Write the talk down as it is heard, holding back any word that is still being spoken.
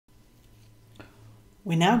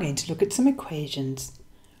We're now going to look at some equations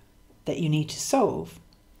that you need to solve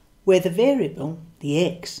where the variable, the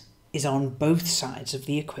x, is on both sides of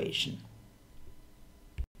the equation.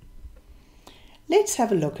 Let's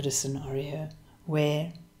have a look at a scenario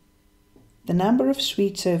where the number of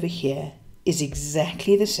sweets over here is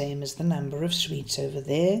exactly the same as the number of sweets over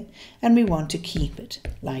there, and we want to keep it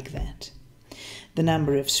like that. The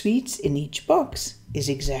number of sweets in each box is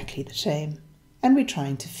exactly the same, and we're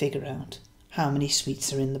trying to figure out how many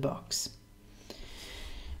sweets are in the box.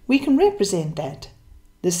 We can represent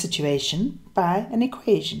this situation by an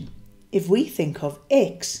equation. If we think of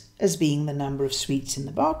x as being the number of sweets in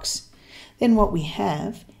the box, then what we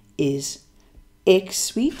have is x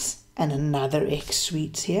sweets and another x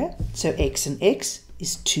sweets here. So x and x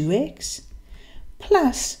is 2x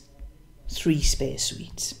plus 3 spare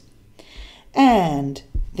sweets. And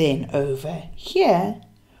then over here,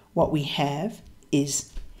 what we have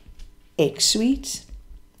is x sweets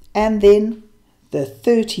and then the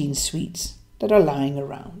 13 sweets that are lying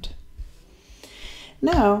around.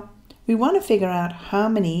 Now, we want to figure out how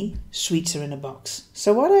many sweets are in a box.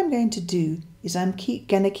 So what I'm going to do is I'm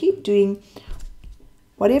going to keep doing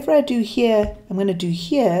whatever I do here, I'm going to do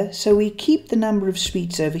here, so we keep the number of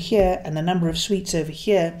sweets over here and the number of sweets over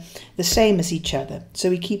here the same as each other. So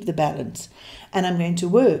we keep the balance. And I'm going to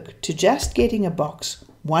work to just getting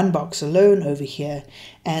one box alone over here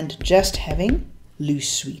and just having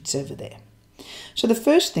loose sweets over there. So the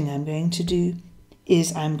first thing I'm going to do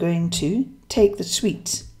is I'm going to take the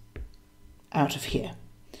sweets out of here.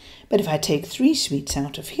 But if I take 3 sweets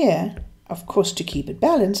out of here, of course to keep it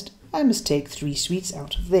balanced, I must take 3 sweets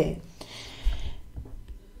out of there.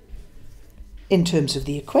 In terms of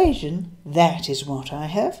the equation, that is what I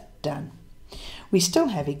have done. We still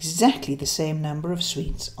have exactly the same number of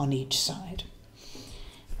sweets on each side.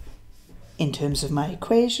 In terms of my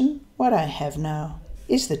equation, what I have now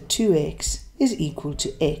is that 2x is equal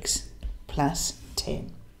to x plus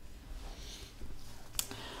 10.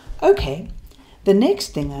 Okay, the next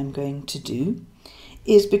thing I'm going to do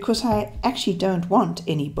is, because I actually don't want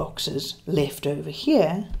any boxes left over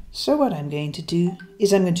here, so what I'm going to do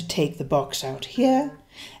is I'm going to take the box out here,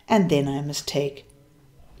 and then I must take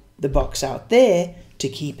the box out there to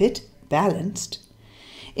keep it balanced.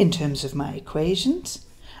 In terms of my equations,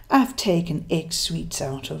 I've taken x sweets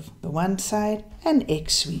out of the one side and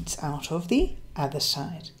x sweets out of the other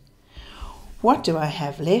side. What do I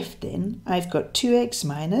have left then? I've got 2x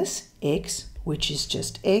minus x, which is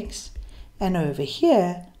just x, and over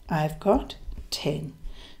here I've got 10,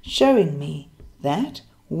 showing me that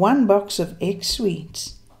one box of x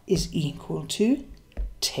sweets is equal to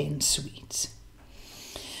 10 sweets.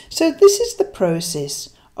 So this is the process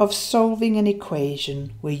of solving an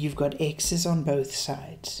equation where you've got x's on both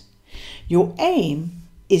sides. Your aim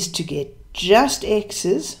is to get just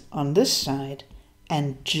x's on this side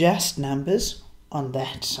and just numbers on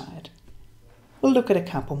that side. We'll look at a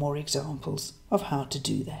couple more examples of how to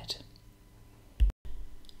do that.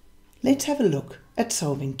 Let's have a look at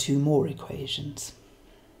solving 2 more equations.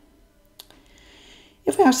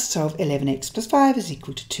 If we ask to solve 11x plus 5 is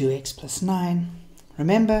equal to 2x plus 9,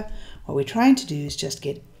 remember what we're trying to do is just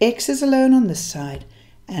get x's alone on this side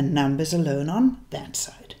and numbers alone on that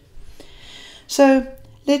side. So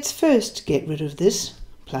let's first get rid of this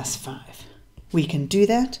plus 5. We can do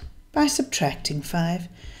that by subtracting 5,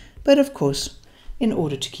 but of course, in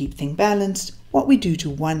order to keep things balanced, what we do to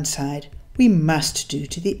one side, we must do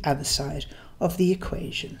to the other side of the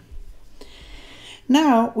equation.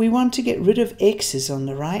 Now we want to get rid of x's on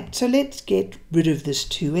the right, so let's get rid of this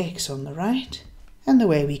 2x on the right. And the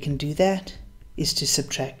way we can do that is to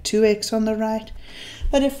subtract 2x on the right.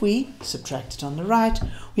 But if we subtract it on the right,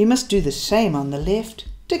 we must do the same on the left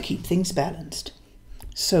to keep things balanced.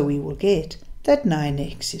 So we will get that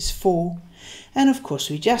 9x is 4, and of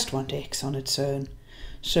course we just want x on its own,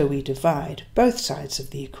 so we divide both sides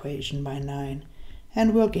of the equation by 9,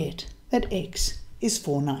 and we'll get that x is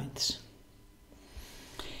 4/9.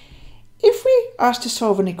 If we ask to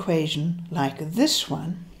solve an equation like this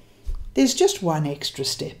one, there's just one extra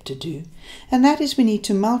step to do, and that is we need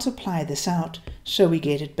to multiply this out so we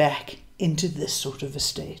get it back into this sort of a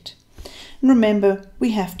state. And remember,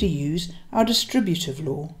 we have to use our distributive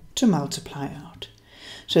law to multiply out.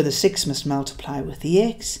 So the 6 must multiply with the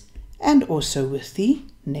x and also with the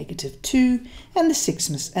 -2, and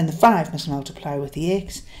the 5 must multiply with the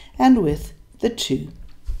x and with the 2.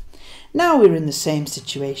 Now we're in the same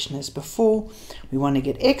situation as before. We want to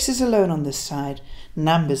get x's alone on this side,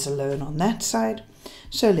 numbers alone on that side.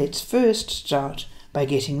 So let's first start by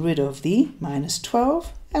getting rid of the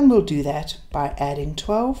 -12, and we'll do that by adding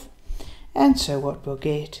 12. And so what we'll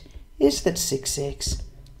get is that 6x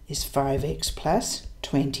is 5x plus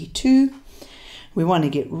 22. We want to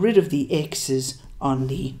get rid of the x's on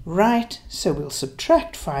the right, so we'll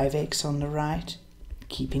subtract 5x on the right.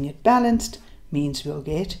 Keeping it balanced means we'll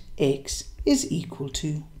get x is equal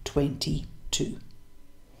to 22.